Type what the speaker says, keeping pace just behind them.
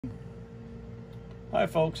Hi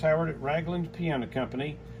folks, Howard at Ragland Piano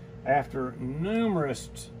Company. After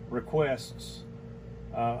numerous requests,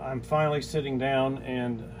 I'm finally sitting down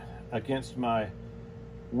and, against my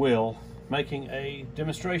will, making a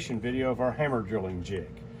demonstration video of our hammer drilling jig.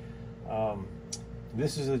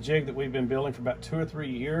 This is a jig that we've been building for about 2 or 3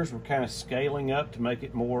 years. We're kind of scaling up to make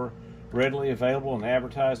it more readily available and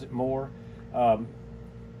advertise it more.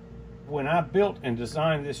 When I built and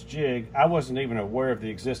designed this jig, I wasn't even aware of the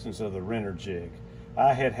existence of the renter jig.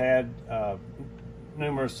 I had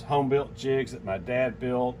numerous home-built jigs that my dad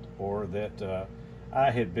built or that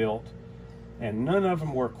I had built, and none of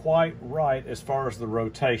them were quite right as far as the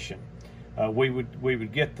rotation. We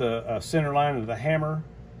would get the center line of the hammer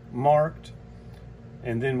marked,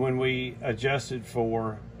 and then when we adjusted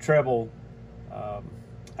for treble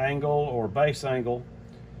angle or bass angle,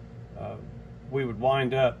 we would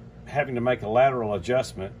wind up having to make a lateral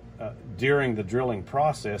adjustment during the drilling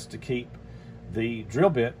process to keep the drill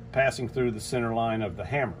bit passing through the center line of the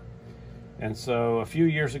hammer. And so a few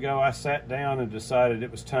years ago I sat down and decided it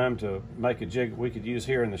was time to make a jig that we could use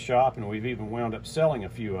here in the shop, and we've even wound up selling a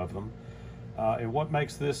few of them. And what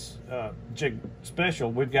makes this jig special,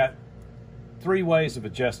 we've got 3 ways of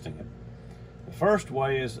adjusting it. The first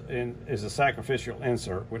way is a sacrificial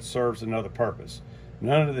insert, which serves another purpose.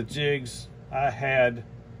 None of the jigs I had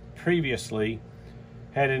previously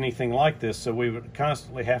had anything like this, so we would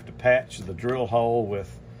constantly have to patch the drill hole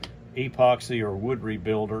with epoxy or wood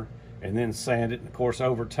rebuilder and then sand it. And of course,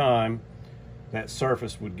 over time that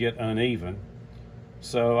surface would get uneven.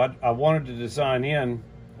 So I wanted to design in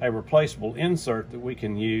a replaceable insert that we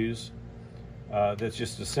can use that's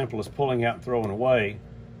just as simple as pulling out and throwing away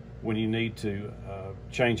when you need to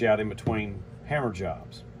change out in between hammer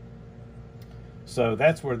jobs. So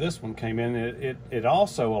that's where this one came in. It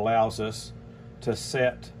also allows us to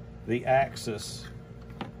set the axis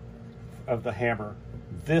of the hammer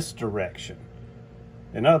this direction.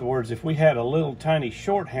 In other words, if we had a little tiny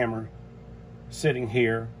short hammer sitting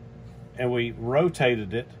here and we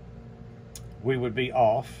rotated it, we would be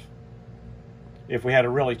off. If we had a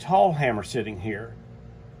really tall hammer sitting here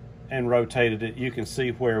and rotated it, you can see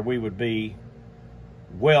where we would be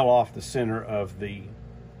well off the center of the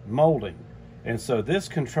molding. And so this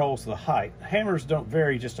controls the height. Hammers don't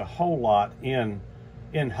vary just a whole lot in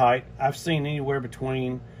height. I've seen anywhere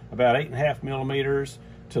between about 8.5 millimeters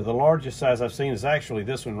to the largest size I've seen is actually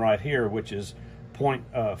this one right here, which is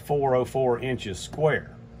 0.404 inches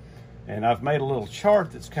square. And I've made a little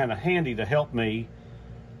chart that's kind of handy to help me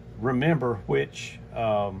remember which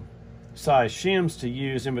size shims to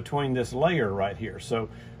use in between this layer right here. So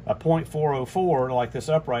a 0.404, like this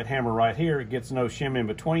upright hammer right here, it gets no shim in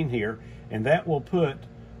between here, and that will put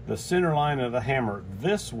the center line of the hammer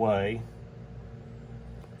this way,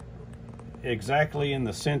 exactly in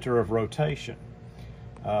the center of rotation.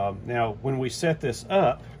 Now when we set this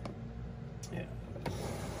up,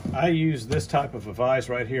 I use this type of a vise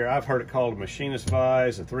right here. I've heard it called a machinist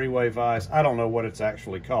vise, a 3-way vise. I don't know what it's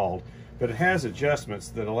actually called, but it has adjustments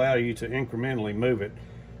that allow you to incrementally move it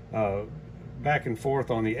back and forth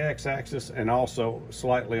on the x-axis and also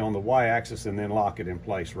slightly on the y-axis, and then lock it in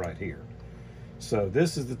place right here. So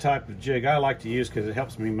this is the type of jig I like to use because it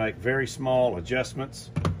helps me make very small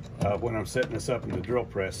adjustments when I'm setting this up in the drill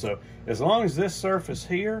press. So as long as this surface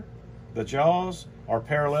here, the jaws, are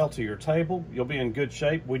parallel to your table, you'll be in good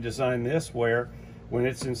shape. We designed this where when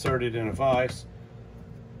it's inserted in a vise,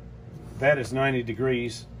 that is 90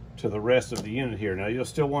 degrees to the rest of the unit here. Now you'll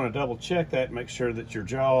still want to double check that, make sure that your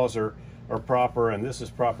jaws are proper and this is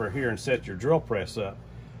proper here, and set your drill press up.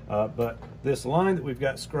 But this line that we've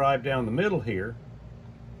got scribed down the middle here,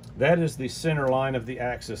 that is the center line of the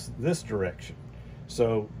axis this direction.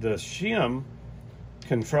 So the shim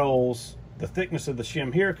controls, the thickness of the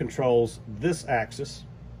shim here controls this axis,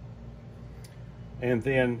 and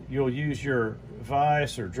then you'll use your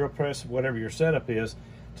vise or drill press, whatever your setup is,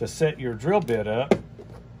 to set your drill bit up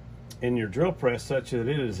in your drill press such that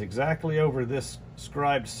it is exactly over this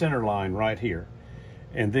scribed center line right here.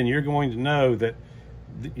 And then you're going to know that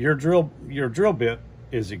your drill bit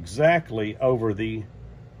is exactly over the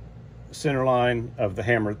center line of the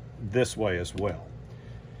hammer this way as well.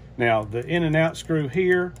 Now the in and out screw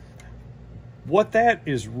here, what that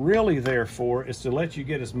is really there for is to let you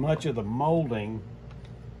get as much of the molding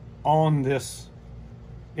on this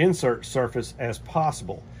insert surface as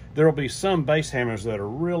possible. There will be some base hammers that are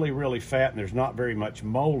really fat and there's not very much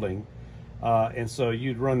molding, and so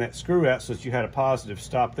you'd run that screw out so that you had a positive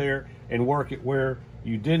stop there and work it where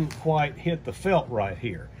you didn't quite hit the felt right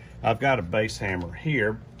here. I've got a base hammer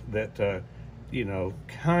here that you know,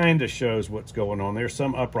 kind of shows what's going on there.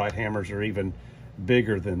 Some upright hammers are even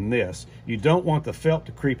bigger than this. You don't want the felt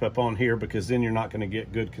to creep up on here, because then you're not going to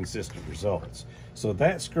get good consistent results. So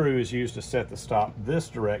that screw is used to set the stop this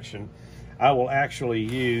direction. I will actually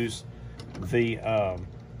use the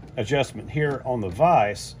adjustment here on the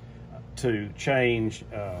vise to change,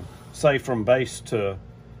 say, from bass to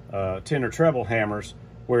tenor treble hammers,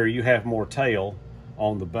 where you have more tail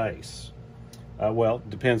on the bass. Well, it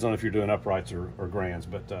depends on if you're doing uprights or grands,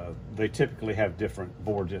 but they typically have different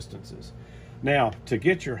bore distances. Now, to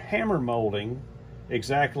get your hammer molding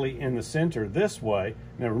exactly in the center this way,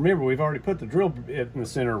 now remember, we've already put the drill in the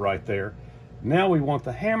center right there. Now we want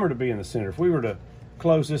the hammer to be in the center. If we were to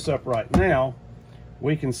close this up right now,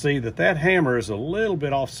 we can see that that hammer is a little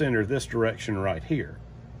bit off center this direction right here.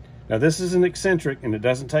 Now this is an eccentric, and it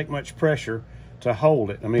doesn't take much pressure to hold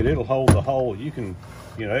it. I mean, it'll hold the hole. You can,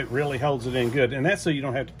 you know, it really holds it in good. And that's so you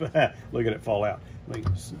don't have to, look at it fall out. Let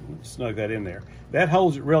me snug that in there. That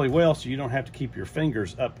holds it really well, so you don't have to keep your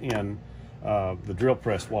fingers up in the drill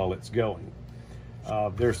press while it's going.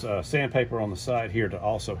 There's sandpaper on the side here to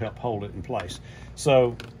also help hold it in place.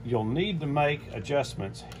 So you'll need to make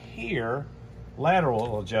adjustments here,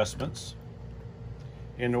 lateral adjustments,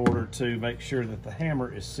 in order to make sure that the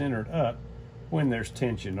hammer is centered up when there's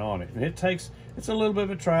tension on it. And it's a little bit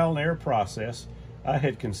of a trial and error process. I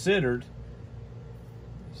had considered,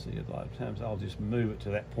 see, a lot of times I'll just move it to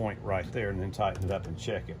that point right there and then tighten it up and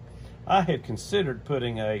check it. I had considered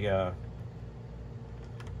putting a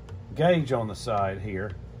gauge on the side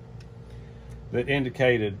here that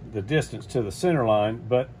indicated the distance to the center line,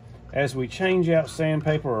 but as we change out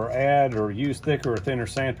sandpaper or add or use thicker or thinner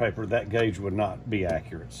sandpaper, that gauge would not be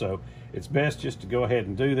accurate. So it's best just to go ahead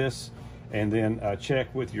and do this, and then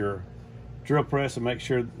check with your drill press and make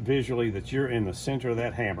sure visually that you're in the center of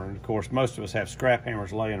that hammer. And of course, most of us have scrap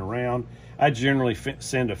hammers laying around. I generally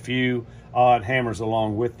send a few odd hammers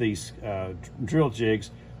along with these drill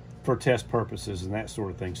jigs for test purposes and that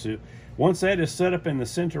sort of thing. So once that is set up in the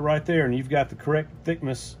center right there, and you've got the correct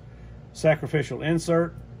thickness sacrificial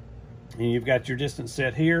insert, and you've got your distance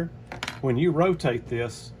set here, when you rotate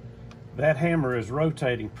this, that hammer is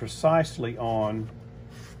rotating precisely on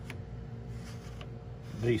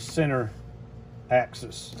the center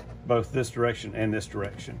axis, both this direction and this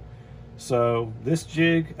direction. So this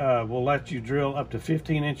jig will let you drill up to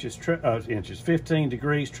 15 inches, 15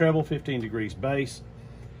 degrees treble, 15 degrees bass.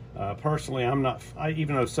 Personally,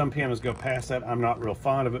 even though some pianos go past that, I'm not real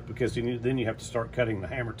fond of it, because then you have to start cutting the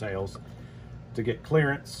hammer tails to get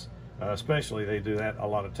clearance. Especially they do that a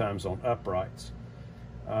lot of times on uprights.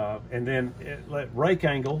 And then rake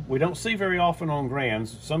angle, we don't see very often on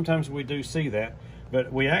grands. Sometimes we do see that,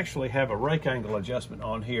 but we actually have a rake angle adjustment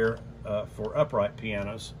on here for upright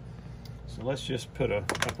pianos. So let's just put an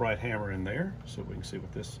upright hammer in there so we can see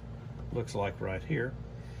what this looks like right here.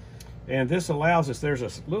 And this allows us, there's a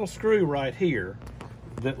little screw right here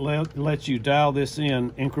that lets you dial this in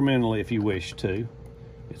incrementally if you wish to.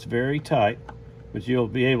 It's very tight, but you'll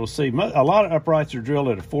be able to see a lot of uprights are drilled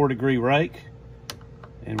at a 4-degree rake,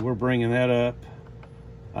 and we're bringing that up.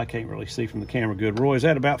 I can't really see from the camera good. Roy, is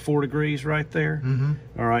that about 4 degrees right there? Mm-hmm.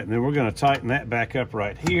 All right, and then we're going to tighten that back up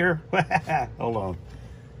right here. Hold on.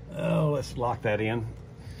 Oh, let's lock that in.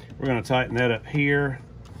 We're going to tighten that up here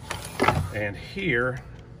and here,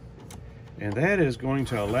 and that is going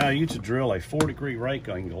to allow you to drill a 4-degree rake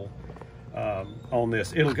angle on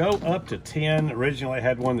this. It'll go up to 10. Originally I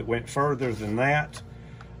had one that went further than that,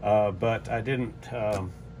 but I didn't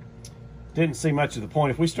see much of the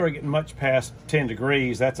point. If we start getting much past 10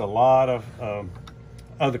 degrees, that's a lot of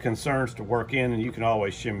other concerns to work in, and you can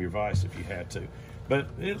always shim your vise if you had to. But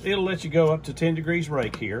it'll let you go up to 10 degrees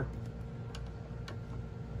rake here.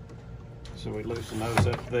 So we loosen those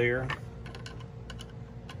up there.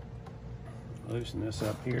 Loosen this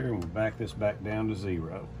up here, and we'll back this back down to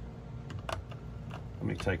 0. Let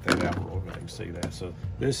me take that out real quick and see that. So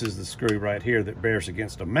this is the screw right here that bears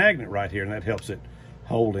against a magnet right here, and that helps it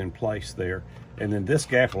hold in place there. And then this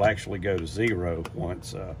gap will actually go to 0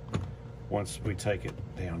 once we take it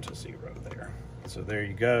down to 0 there. So there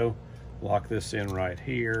you go. Lock this in right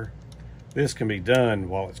here. This can be done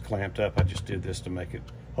while it's clamped up. I just did this to make it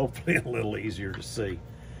hopefully a little easier to see.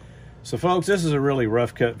 So folks, this is a really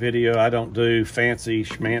rough cut video. I don't do fancy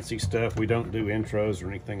schmancy stuff. We don't do intros or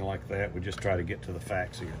anything like that. We just try to get to the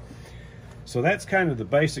facts here. So that's kind of the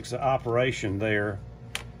basics of operation there.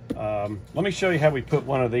 Let me show you how we put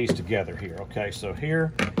one of these together here. Okay, so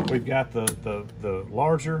here we've got the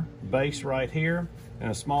larger base right here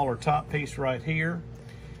and a smaller top piece right here.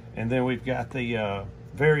 And then we've got the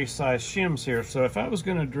various size shims here. So if I was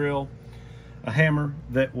going to drill a hammer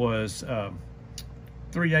that was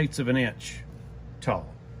 3/8 of an inch tall,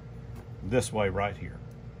 this way right here.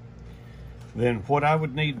 Then what I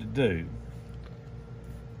would need to do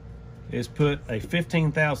is put a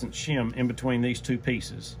 15,000 shim in between these two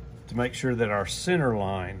pieces to make sure that our center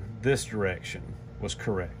line, this direction, was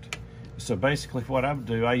correct. So basically what I would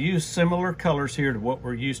do, I use similar colors here to what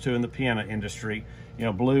we're used to in the piano industry. You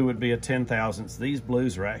know, blue would be a 10,000ths. These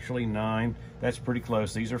blues are actually 9. That's pretty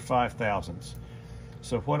close. These are 5,000ths.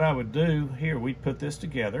 So what I would do here, we'd put this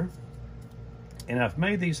together, and I've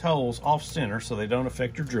made these holes off center so they don't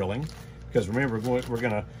affect your drilling, because remember, we're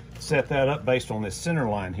gonna set that up based on this center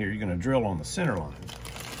line here. You're gonna drill on the center line.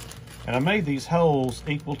 And I made these holes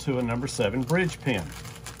equal to a number 7 bridge pin.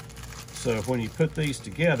 So when you put these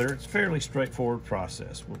together, it's a fairly straightforward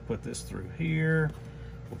process. We'll put this through here,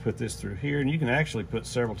 we'll put this through here, and you can actually put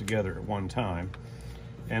several together at one time.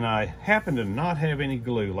 And I happen to not have any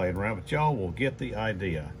glue laying around, but y'all will get the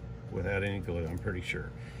idea without any glue, I'm pretty sure.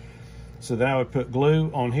 So then I would put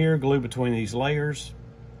glue on here, glue between these layers.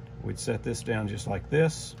 We'd set this down just like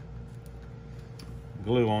this.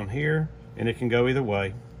 Glue on here, and it can go either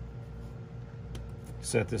way.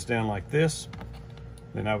 Set this down like this,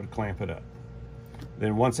 then I would clamp it up.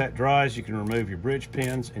 Then once that dries, you can remove your bridge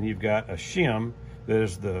pins, and you've got a shim that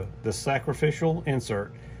is the sacrificial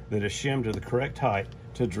insert that is shimmed to the correct height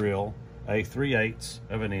to drill a 3/8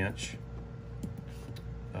 of an inch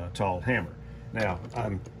tall hammer. Now,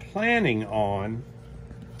 I'm planning on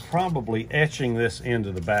probably etching this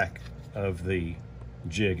into the back of the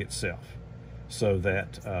jig itself so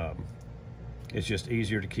that it's just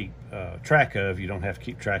easier to keep track of. You don't have to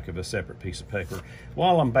keep track of a separate piece of paper.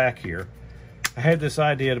 While I'm back here, I had this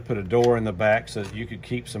idea to put a door in the back so that you could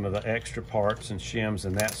keep some of the extra parts and shims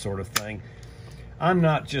and that sort of thing. I'm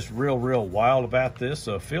not just real wild about this,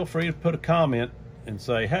 so feel free to put a comment and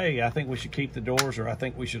say, hey, I think we should keep the doors, or I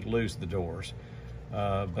think we should lose the doors. You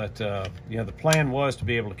know, the plan was to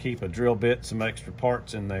be able to keep a drill bit, some extra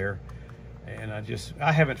parts in there, and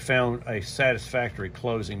I haven't found a satisfactory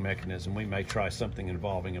closing mechanism. We may try something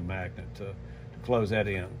involving a magnet to close that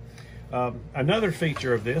in. Another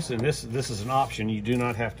feature of this, and this is an option, you do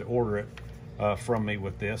not have to order it from me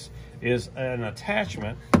with this, is an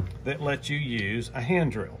attachment that lets you use a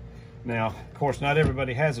hand drill. Now, of course, not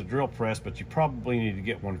everybody has a drill press, but you probably need to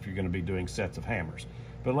get one if you're going to be doing sets of hammers.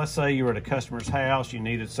 But let's say you were at a customer's house, you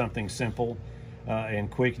needed something simple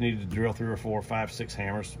and quick, you needed to drill 3 or 4, 5, 6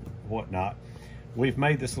 hammers, whatnot. We've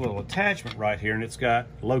made this little attachment right here, and it's got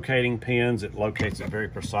locating pins. It locates it very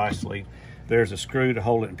precisely. There's a screw to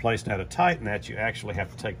hold it in place. Now, to tighten that, you actually have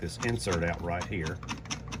to take this insert out right here.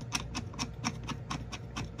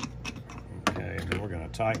 Okay, and then we're going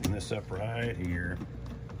to tighten this up right here.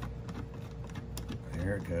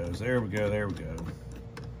 There it goes. There we go. There we go.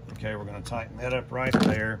 Okay, we're going to tighten that up right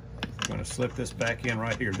there. I'm going to slip this back in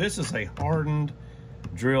right here. This is a hardened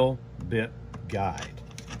drill bit guide.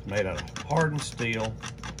 It's made out of hardened steel,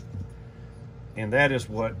 and that is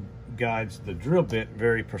what guides the drill bit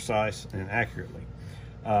very precise and accurately.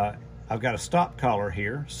 I've got a stop collar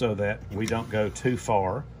here so that we don't go too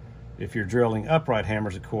far. If you're drilling upright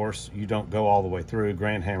hammers, of course, you don't go all the way through.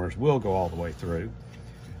 Grand hammers will go all the way through.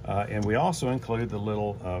 And we also include the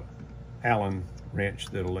little Allen wrench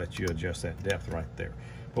that'll let you adjust that depth right there.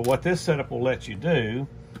 But what this setup will let you do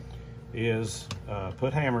is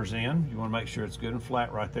put hammers in. You want to make sure it's good and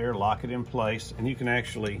flat right there, lock it in place, and you can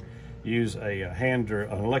actually use a hand drill,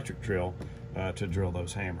 an electric drill, to drill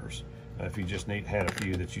those hammers. If you just had a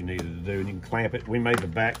few that you needed to do, and you can clamp it. We made the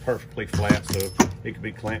back perfectly flat so it could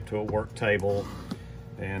be clamped to a work table,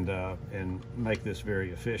 and make this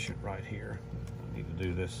very efficient right here. I need to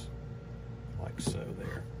do this like so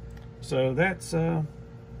there. So that's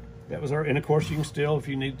that was our, and of course you can still, if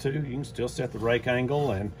you need to, you can still set the rake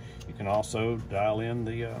angle, and you can also dial in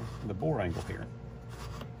the bore angle here.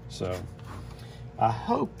 So I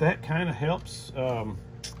hope that kind of helps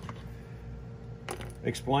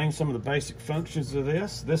explain some of the basic functions of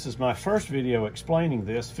this. This is my first video explaining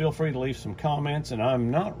this. Feel free to leave some comments, and I'm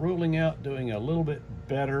not ruling out doing a little bit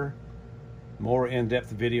better, more in-depth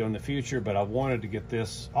video in the future, but I wanted to get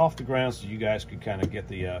this off the ground so you guys could kind of get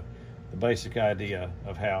the basic idea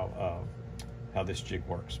of how this jig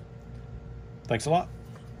works. Thanks a lot.